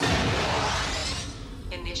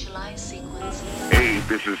Initialize sequence. Hey,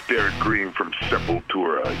 this is Derek Green from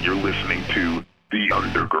Sepultura. You're listening to The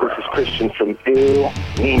Underground. This is Christian from Il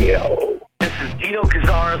Nino. This is Dino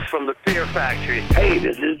Cazares from the Fear Factory. Hey,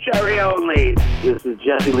 this is Jerry Only. This is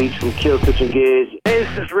Jesse Leach from Kill Switch Engage. Hey,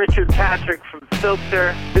 this is Richard Patrick from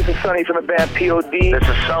Filter. This is Sonny from the band POD. This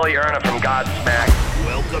is Sully Erna from Godsmack.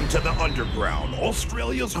 Welcome to The Underground,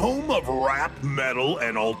 Australia's home of rap, metal,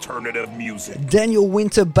 and alternative music. Daniel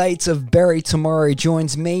Winter Bates of Bury Tomorrow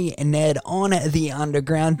joins me and Ned on The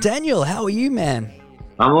Underground. Daniel, how are you, man?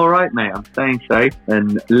 I'm all right, mate. I'm staying safe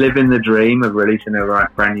and living the dream of releasing a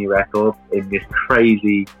brand new record in this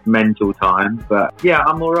crazy mental time. But yeah,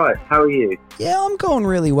 I'm all right. How are you? Yeah, I'm going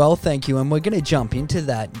really well, thank you. And we're going to jump into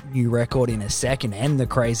that new record in a second and the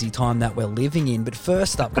crazy time that we're living in. But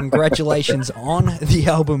first up, congratulations on the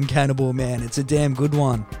album Cannibal, man. It's a damn good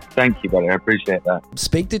one. Thank you, buddy. I appreciate that.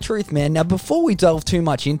 Speak the truth, man. Now, before we delve too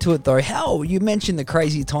much into it, though, how you mentioned the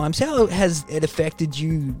crazy times. How has it affected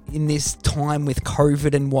you in this time with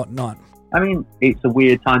COVID and whatnot? I mean, it's a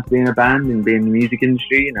weird time to be in a band and be in the music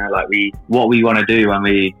industry. You know, like what we want to do when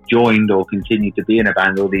we joined or continue to be in a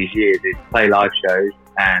band all these years is play live shows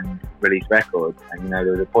and release records. And, you know,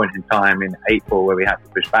 there was a point in time in April where we had to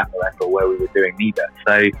push back the record where we were doing neither.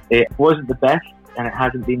 So it wasn't the best. And it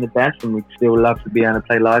hasn't been the best, and we'd still love to be able to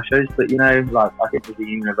play live shows. But, you know, like, I think there's a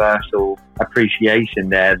universal appreciation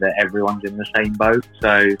there that everyone's in the same boat.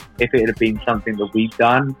 So if it had been something that we've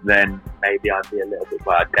done, then maybe I'd be a little bit,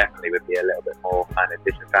 well, I definitely would be a little bit more kind of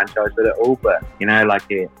disenfranchised with it all. But, you know, like,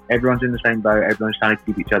 everyone's in the same boat. Everyone's trying to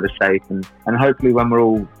keep each other safe. And hopefully when we're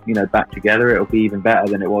all, you know, back together, it'll be even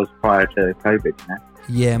better than it was prior to COVID, you know?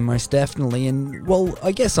 Yeah, most definitely. And, well,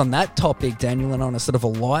 I guess on that topic, Daniel, and on a sort of a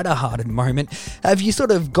lighter-hearted moment, have you sort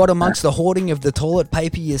of got amongst the hoarding of the toilet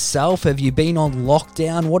paper yourself? Have you been on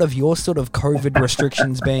lockdown? What have your sort of COVID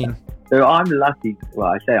restrictions been? So I'm lucky. Well,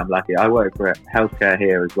 I say I'm lucky. I work for healthcare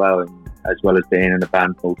here as well, as well as being in a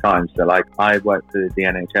band full time. So like I work for the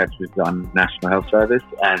NHS, which is on National Health Service,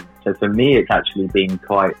 and so for me it's actually been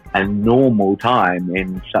quite a normal time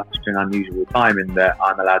in such an unusual time in that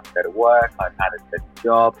I'm allowed to go to work. I've had a steady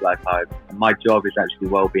job. My job is actually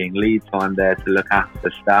wellbeing lead, so I'm there to look after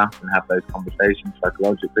the staff and have those conversations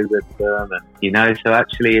psychologically with them, and you know, so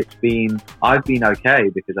actually I've been okay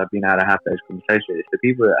because I've been able to have those conversations. It's the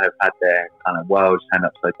people that have had their kind of worlds turned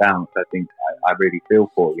upside down, so I think I really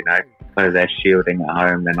feel for, you know, whether they're shielding at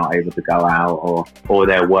home, they're not able to go out, or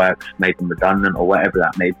their work's made them redundant, or whatever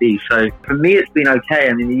that may be. So for me, it's been okay.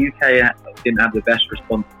 I mean, the UK didn't have the best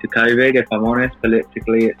response to COVID, if I'm honest.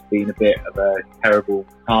 Politically, it's been a bit of a terrible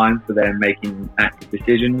time for them making active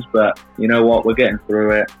decisions. But you know what? We're getting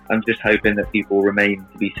through it. I'm just hoping that people remain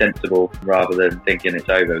to be sensible rather than thinking it's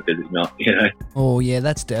over, because it's not, you know? Oh, yeah,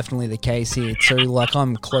 that's definitely the case here too. Like,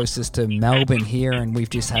 I'm closest to Melbourne here, and we've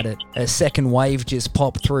just had a second wave just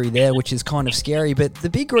pop through there, which is kind of scary. But the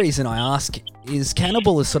big reason I ask is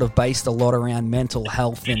Cannibal is sort of based a lot around mental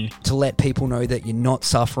health, and to let people know that you're not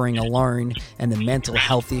suffering alone and the mental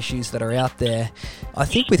health issues that are out there. I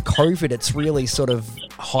think with COVID, it's really sort of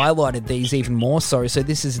highlighted these even more so. So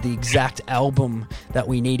this is the exact album that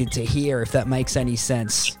we needed to hear, if that makes any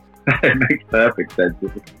sense. It makes perfect sense.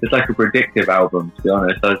 It's like a predictive album, to be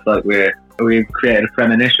honest. So it's like we created a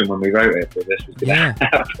premonition when we wrote it that this was going to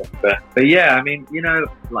happen. But yeah, I mean, you know,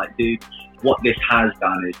 like, dude, what this has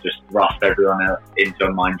done is just thrust everyone into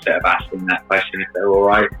a mindset of asking that question if they're all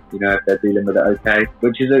right, you know, if they're dealing with it okay,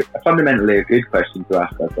 which is fundamentally a good question to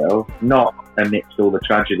ask ourselves, not amidst all the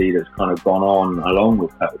tragedy that's kind of gone on along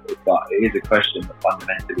with COVID, but it is a question that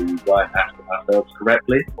fundamentally we weren't asking ourselves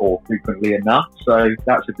correctly or frequently enough. So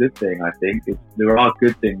that's a good thing, I think. There are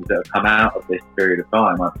good things that have come out of this period of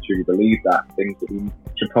time. I truly believe that, things that we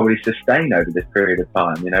should probably sustain over this period of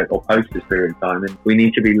time, you know, or post this period of time. And we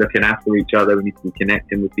need to be looking after each other. We need to be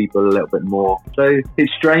connecting with people a little bit more. So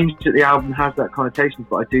it's strange that the album has that connotation,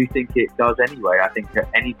 but I do think it does anyway. I think at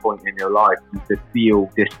any point in your life you could feel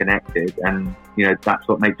disconnected, and you know, that's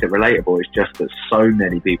what makes it relatable. It's just that so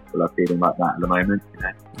many people are feeling like that at the moment, you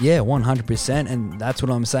know? Yeah, 100%, and that's what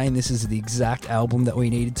I'm saying. This is the exact album that we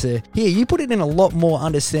needed to hear. You put it in a lot more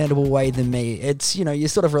understandable way than me. It's, you know, you're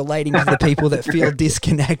sort of relating to the people that feel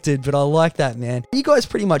disconnected, but I like that, man. You guys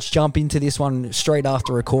pretty much jump into this one straight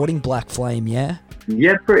after recording Black Flame, yeah?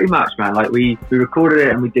 Yeah, pretty much, man. Like, we recorded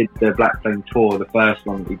it and we did the Black Flame tour, the first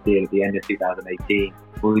one that we did at the end of 2018.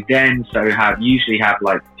 We then usually have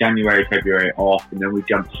like January, February off, and then we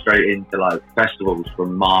jump straight into like festivals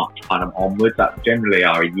from March kind of onwards. That's generally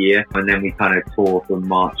our year. And then we kind of tour from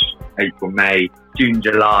March, April, May June,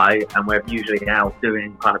 July, and we're usually out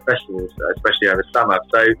doing kind of festivals, especially over summer.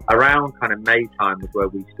 So around kind of May time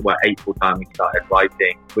was where April time we started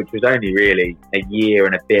writing, which was only really a year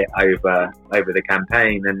and a bit over the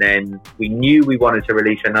campaign. And then we knew we wanted to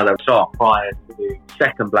release another song prior to the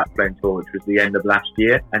second Black Flame tour, which was the end of last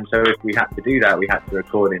year. And so if we had to do that, we had to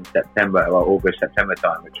record in September or August, September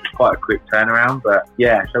time, which was quite a quick turnaround. But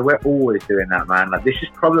yeah, so we're always doing that, man. Like, this is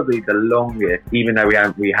probably the longest, even though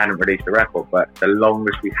we hadn't released a record, but the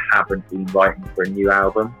longest we haven't been writing for a new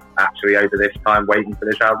album actually over this time, waiting for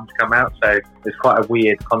this album to come out. So it's quite a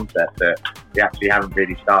weird concept that we actually haven't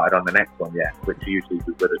really started on the next one yet, which usually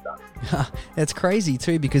we would have done. It's crazy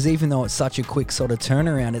too, because even though it's such a quick sort of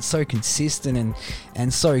turnaround, it's so consistent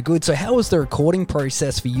and so good. So how was the recording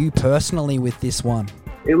process for you personally with this one?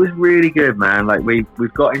 It was really good, man. Like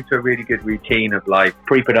we've got into a really good routine of like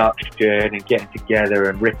pre-production and getting together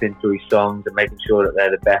and ripping through songs and making sure that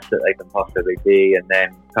they're the best that they can possibly be. And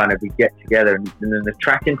then kind of we get together and then the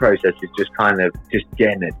tracking process is just kind of just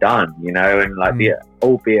getting it done, you know, and like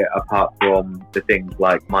albeit apart from the things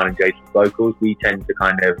like mine and Jason's vocals, we tend to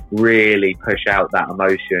kind of really push out that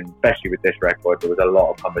emotion, especially with this record. There was a lot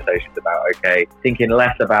of conversations about, thinking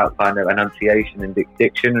less about kind of enunciation and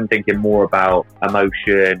diction and thinking more about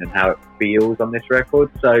emotion and how it feels on this record.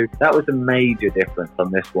 So that was a major difference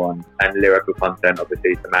on this one. And lyrical content,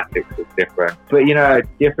 obviously, thematics was different. But, you know,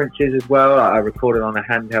 differences as well. I recorded on a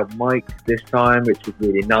handheld mic this time, which was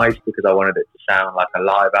really nice because I wanted it to sound like a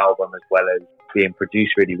live album as well as being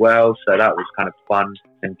produced really well. So that was kind of fun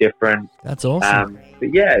and different. That's awesome.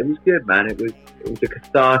 But yeah, it was good, man. It was a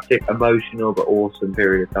cathartic, emotional, but awesome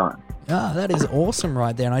period of time. Ah, that is awesome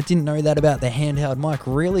right there. And I didn't know that about the handheld mic.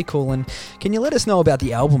 Really cool. And can you let us know about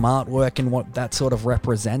the album artwork and what that sort of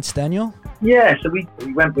represents, Daniel? Yeah, so we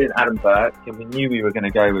went with Adam Burke, and we knew we were going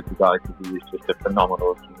to go with the guy because he was just a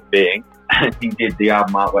phenomenal human being. He did the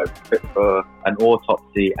album artwork for An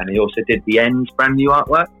Autopsy, and he also did The End's brand new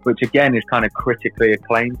artwork, which again is kind of critically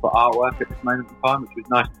acclaimed for artwork at this moment in time, which was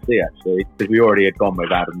nice to see actually, because we already had gone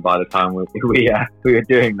with Adam by the time we were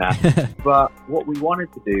doing that. But what we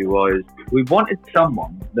wanted to do was we wanted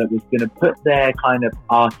someone that was going to put their kind of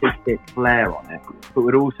artistic flair on it, but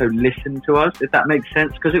would also listen to us, if that makes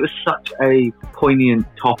sense, because it was such a poignant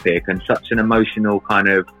topic and such an emotional kind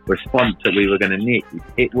of response that we were going to need.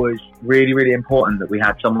 It was really, really important that we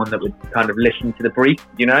had someone that would kind of listen to the brief,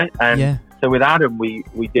 you know? And so with Adam, we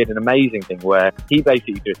did an amazing thing where he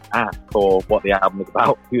basically just asked for what the album was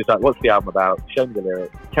about. He was like, what's the album about? Show me the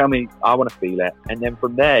lyrics. Tell me, I want to feel it. And then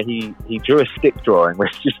from there, he drew a stick drawing,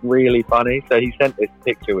 which is just really funny. So he sent this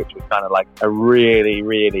picture, which was kind of like a really,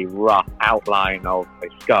 really rough outline of a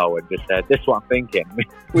skull and just said, this is what I'm thinking.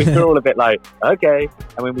 We were all a bit like, okay.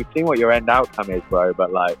 I mean, we've seen what your end outcome is, bro,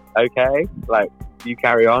 but like, okay, like, you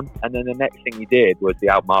carry on. And then the next thing he did was the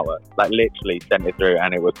album artwork, like literally sent it through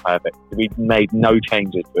and it was perfect. We made no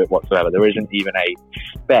changes to it whatsoever. There isn't even a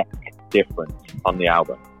speck difference on the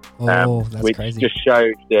album. That's which crazy. Just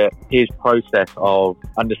shows that his process of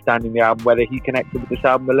understanding the album, whether he connected with this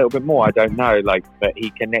album a little bit more, I don't know, but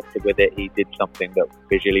he connected with it. He did something that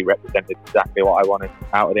visually represented exactly what I wanted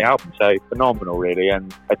out of the album. So phenomenal, really,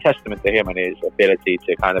 and a testament to him and his ability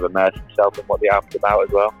to kind of immerse himself in what the album's about as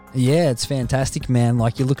well. Yeah, it's fantastic, man.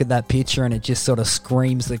 Like, you look at that picture and it just sort of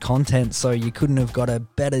screams the content, so you couldn't have got a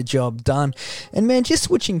better job done. And man, just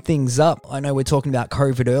switching things up, I know we're talking about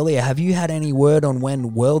COVID earlier. Have you had any word on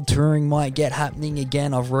when world touring might get happening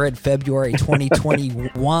again? I've read February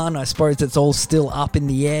 2021. I suppose it's all still up in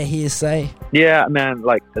the air here, say? Yeah, man,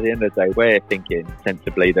 like, at the end of the day, we're thinking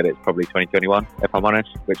sensibly that it's probably 2021, if I'm honest,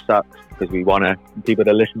 which sucks, because we want people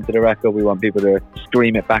to listen to the record, we want people to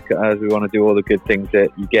scream it back at us, we want to do all the good things that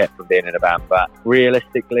you get from being in a band. But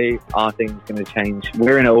realistically, are things going to change?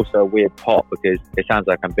 We're in also a weird pot, because it sounds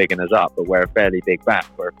like I'm bigging us up, but we're a fairly big band,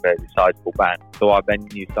 we're a fairly sizable band, so our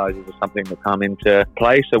venue sizes are something that come into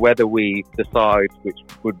play. So whether we decide, which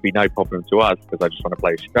would be no problem to us because I just want to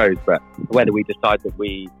play shows, but whether we decide that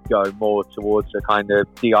we go more towards a kind of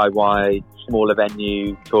DIY smaller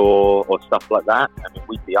venue tour or stuff like that, I mean,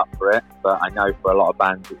 we'd be up for it. But I know for a lot of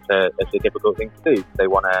bands it's a difficult thing to do. They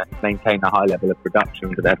want to maintain a high level of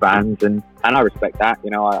production for their bands, and I respect that.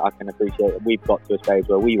 You know, I can appreciate it. We've got to a stage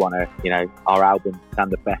where we want to, you know, our album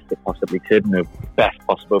sound the best it possibly could in the best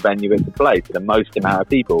possible venue it could play to the most amount of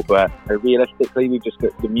people. But realistically,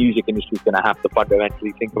 the music industry is going to have to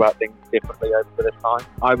fundamentally think about things differently over this time.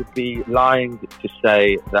 I would be lying to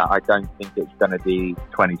say that I don't think it's going to be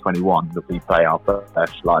 2021 that we play our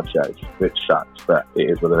first live shows, which sucks, but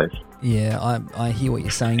it is what it is. Yeah, I hear what you're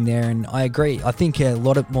saying there, and I agree. I think a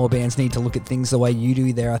lot of more bands need to look at things the way you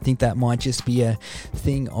do there. I think that might just be a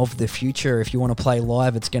thing of the future. If you want to play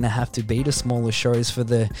live, it's going to have to be to smaller shows for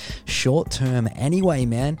the short term anyway,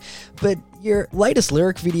 man. But your latest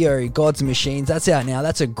lyric video, Gods and Machines, that's out now.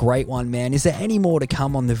 That's a great one, man. Is there any more to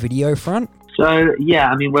come on the video front? So,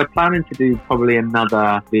 yeah, I mean, we're planning to do probably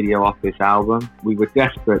another video off this album. We were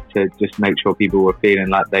desperate to just make sure people were feeling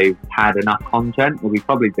like they had enough content. We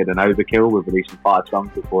probably did an overkill with releasing 5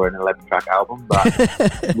 songs before an 11-track album,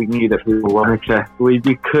 but we knew that people wanted to... We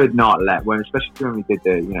could not let... especially when we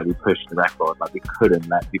did we pushed the record, like, we couldn't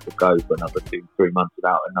let people go for another 2-3 months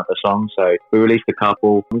without another song. So we released a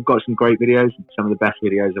couple. We've got some great videos, some of the best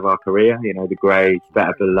videos of our career. The Grey,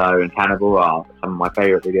 Better Below, and Cannibal are some of my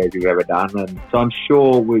favourite videos we've ever done. And so I'm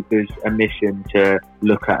sure there's a mission to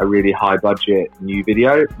look at a really high budget new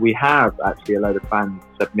video. We have actually a load of fans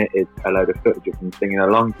submitted a load of footage of them singing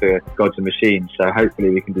along to Gods and Machines, so hopefully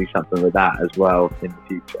we can do something with that as well in the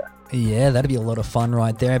future. Yeah, that'd be a lot of fun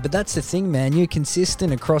right there. But that's the thing, man. You're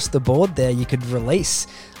consistent across the board there. You could release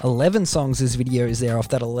 11 songs as videos there off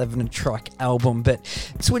that 11-track album. But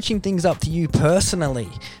switching things up to you personally,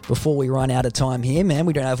 before we run out of time here, man,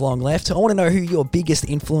 we don't have long left. I want to know who your biggest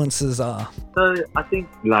influences are. So I think,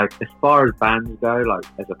 as far as bands go,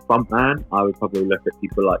 as a frontman, I would probably look at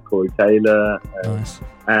people like Corey Taylor Nice.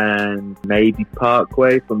 And maybe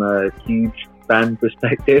Parkway from a huge band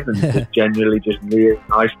perspective, and just generally just really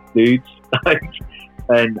nice dudes.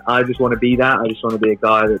 And I just want to be that. I just want to be a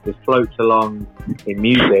guy that just floats along in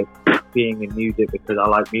music, being in music because I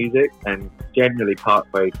like music, and generally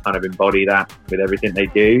Parkway kind of embody that with everything they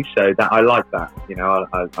do. So that I like that,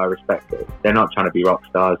 I respect it. They're not trying to be rock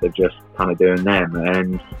stars, they're just kind of doing them.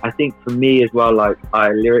 And I think for me as well,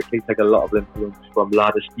 I lyrically take a lot of influence from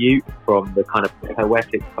La Dispute, from the kind of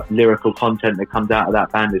poetic lyrical content that comes out of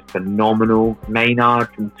that band is phenomenal.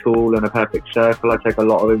 Maynard from Tool and A Perfect Circle, I take a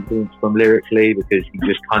lot of influence from lyrically because he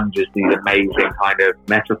just conjures these amazing kind of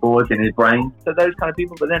metaphors in his brain. So those kind of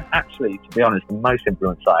people. But then actually, to be honest, the most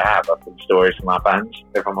influence I have are from stories from our bands,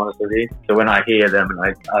 if I'm honest with you. So when I hear them and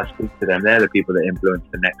I speak to them, they're the people that influence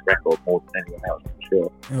the next record more than anyone else, for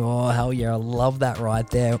sure. Oh, hell yeah. I love that right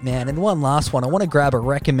there, man. And one last one. I want to grab a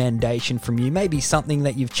recommendation from you. Maybe something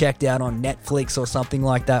that you've checked out on Netflix or something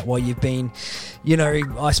like that while you've been,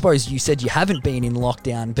 I suppose you said you haven't been in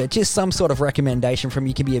lockdown, but just some sort of recommendation from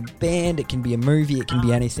you. It can be a band, it can be a movie, it can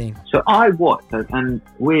be anything. So I watched, and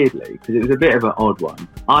weirdly, because it was a bit of an odd one,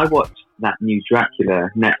 I watched that new Dracula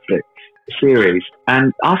Netflix series,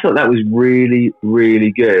 and I thought that was really,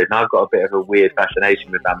 really good. And I've got a bit of a weird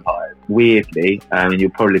fascination with vampires. Weirdly, and you'll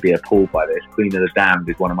probably be appalled by this, Queen of the Damned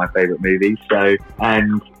is one of my favourite movies. So,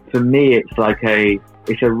 and for me, it's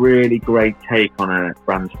a really great take on a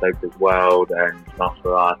Bram Stoker's world and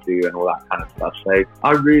Nosferatu and all that kind of stuff. So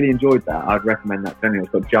I really enjoyed that. I'd recommend that to anyone.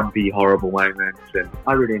 It's got jumpy, horrible moments, and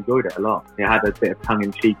I really enjoyed it a lot. It had a bit of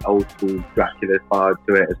tongue-in-cheek, old-school Dracula vibe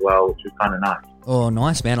to it as well, which was kind of nice. Oh,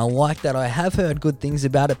 nice, man. I like that. I have heard good things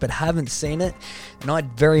about it, but haven't seen it. And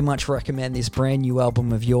I'd very much recommend this brand new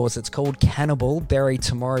album of yours. It's called Cannibal, Bury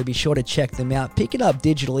Tomorrow. Be sure to check them out. Pick it up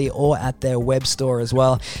digitally or at their web store as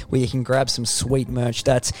well, where you can grab some sweet merch.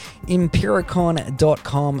 That's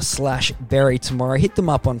empiricon.com/Bury Tomorrow. Hit them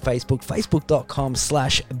up on Facebook,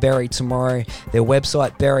 facebook.com/Bury Tomorrow. Their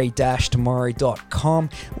website, bury-tomorrow.com.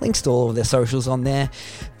 Links to all of their socials on there.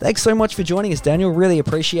 Thanks so much for joining us, Daniel. Really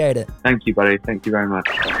appreciate it. Thank you, buddy. Thank you very much.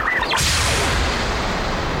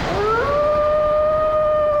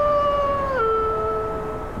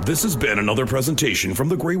 This has been another presentation from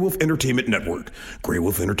the Grey Wolf Entertainment Network,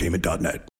 greywolfentertainment.net.